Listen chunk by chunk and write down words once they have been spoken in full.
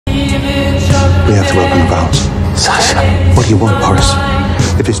We have to open the valves. Sasha. What do you want, Boris?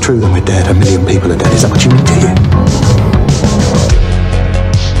 If it's true, then we're dead. 1 million people are dead. Is that what you mean to you?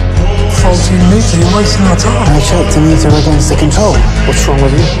 Faulty meter, you're wasting our time. I checked the meter against the control. What's wrong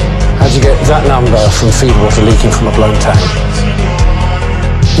with you? How'd you get that number from feed water leaking from a blown tank?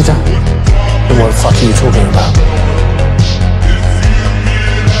 You don't. Then what the fuck are you talking about?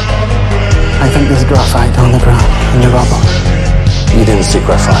 I think there's graphite on the ground in the rubble. You didn't see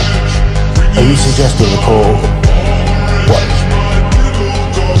graphite. Are you suggesting the core, what,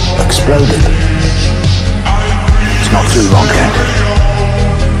 exploded? It's not through wrong yet.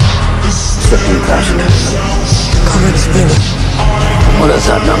 15,000. Comments bigger. What does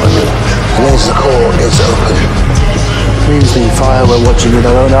that number mean? It means the core is open. Means the fire we're watching with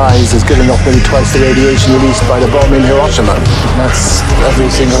our own eyes is giving off nearly twice the radiation released by the bomb in Hiroshima. That's every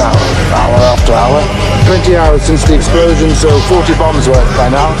single hour, hour after hour. 20 hours since the explosion, so 40 bombs worth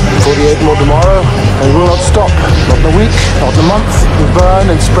by now. 48 more tomorrow, and it will not stop. Not in a week, not in a month. It will burn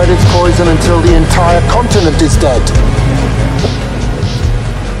and spread its poison until the entire continent is dead.